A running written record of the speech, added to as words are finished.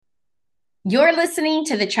You're listening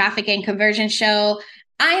to the Traffic and Conversion Show.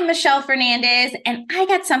 I'm Michelle Fernandez, and I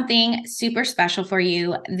got something super special for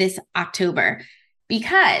you this October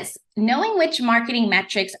because knowing which marketing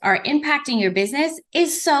metrics are impacting your business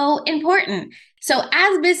is so important. So,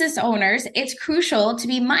 as business owners, it's crucial to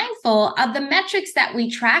be mindful of the metrics that we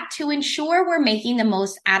track to ensure we're making the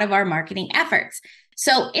most out of our marketing efforts.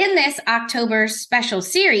 So, in this October special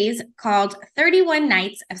series called 31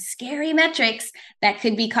 Nights of Scary Metrics That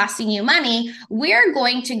Could Be Costing You Money, we're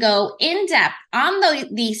going to go in depth on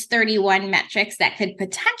these 31 metrics that could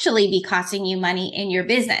potentially be costing you money in your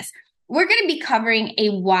business. We're going to be covering a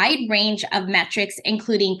wide range of metrics,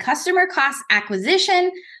 including customer cost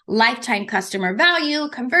acquisition, lifetime customer value,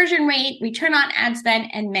 conversion rate, return on ad spend,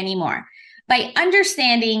 and many more. By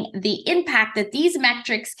understanding the impact that these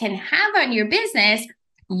metrics can have on your business,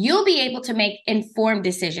 you'll be able to make informed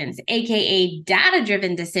decisions, aka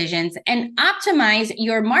data-driven decisions, and optimize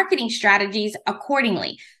your marketing strategies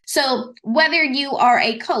accordingly. So whether you are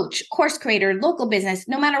a coach, course creator, local business,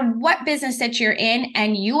 no matter what business that you're in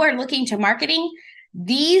and you are looking to marketing,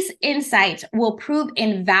 these insights will prove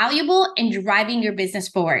invaluable in driving your business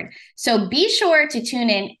forward. So be sure to tune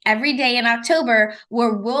in every day in October,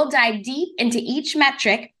 where we'll dive deep into each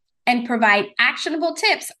metric and provide actionable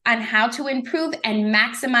tips on how to improve and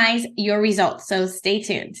maximize your results. So stay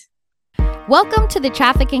tuned. Welcome to the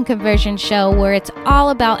Traffic and Conversion Show, where it's all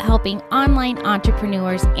about helping online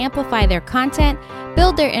entrepreneurs amplify their content,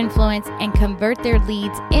 build their influence, and convert their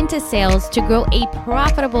leads into sales to grow a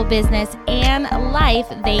profitable business and life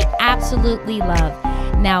they absolutely love.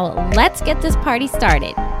 Now, let's get this party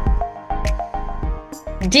started.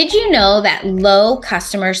 Did you know that low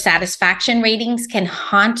customer satisfaction ratings can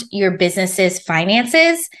haunt your business's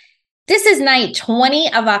finances? This is night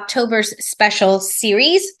 20 of October's special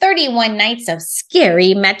series, 31 Nights of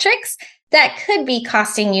Scary Metrics That Could Be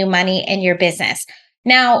Costing You Money in Your Business.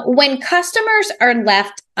 Now, when customers are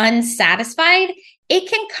left unsatisfied, it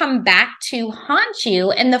can come back to haunt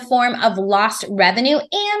you in the form of lost revenue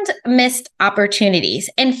and missed opportunities.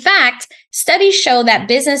 In fact, studies show that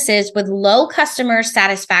businesses with low customer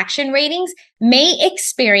satisfaction ratings may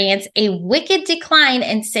experience a wicked decline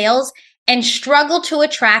in sales and struggle to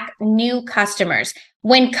attract new customers.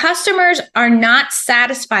 When customers are not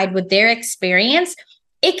satisfied with their experience,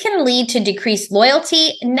 it can lead to decreased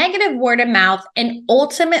loyalty, negative word of mouth, and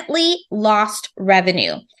ultimately lost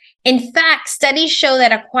revenue. In fact, studies show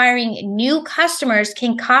that acquiring new customers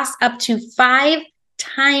can cost up to 5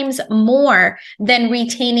 times more than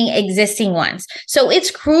retaining existing ones. So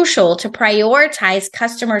it's crucial to prioritize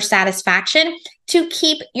customer satisfaction to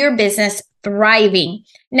keep your business thriving.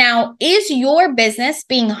 Now, is your business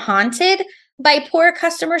being haunted by poor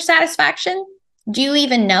customer satisfaction? Do you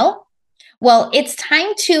even know? Well, it's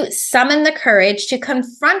time to summon the courage to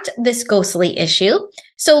confront this ghostly issue.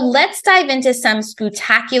 So let's dive into some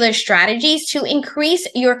spectacular strategies to increase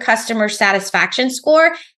your customer satisfaction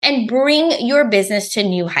score and bring your business to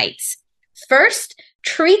new heights. First,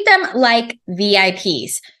 treat them like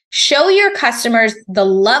VIPs. Show your customers the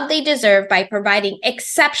love they deserve by providing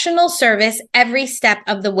exceptional service every step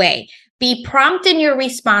of the way. Be prompt in your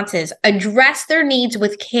responses, address their needs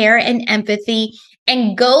with care and empathy,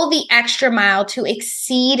 and go the extra mile to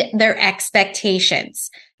exceed their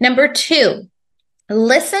expectations. Number 2,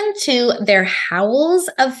 listen to their howls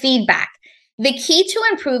of feedback. The key to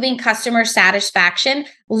improving customer satisfaction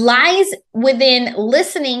lies within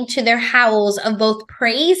listening to their howls of both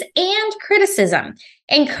praise and criticism.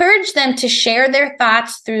 Encourage them to share their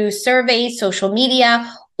thoughts through surveys, social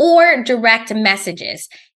media, or direct messages.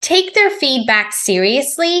 Take their feedback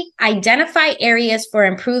seriously, identify areas for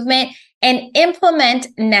improvement, and implement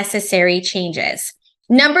necessary changes.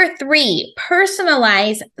 Number 3,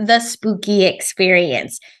 personalize the spooky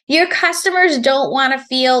experience. Your customers don't want to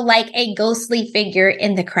feel like a ghostly figure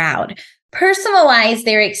in the crowd. Personalize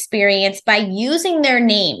their experience by using their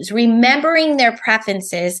names, remembering their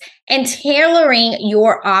preferences, and tailoring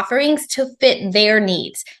your offerings to fit their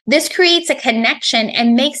needs. This creates a connection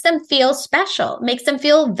and makes them feel special, makes them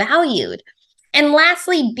feel valued. And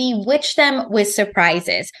lastly, bewitch them with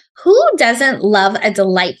surprises. Who doesn't love a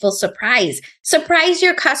delightful surprise? Surprise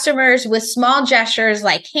your customers with small gestures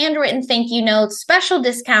like handwritten thank you notes, special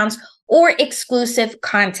discounts, or exclusive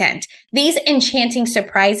content. These enchanting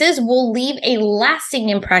surprises will leave a lasting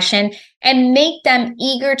impression and make them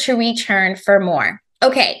eager to return for more.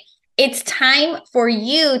 Okay, it's time for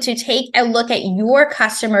you to take a look at your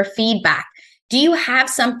customer feedback. Do you have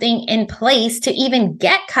something in place to even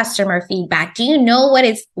get customer feedback? Do you know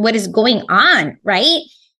what is going on, right?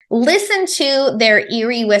 Listen to their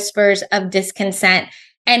eerie whispers of discontent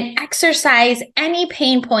and exercise any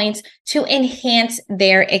pain points to enhance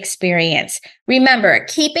their experience. Remember,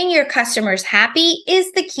 keeping your customers happy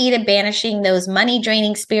is the key to banishing those money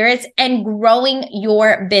draining spirits and growing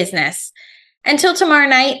your business. Until tomorrow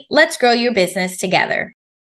night, let's grow your business together.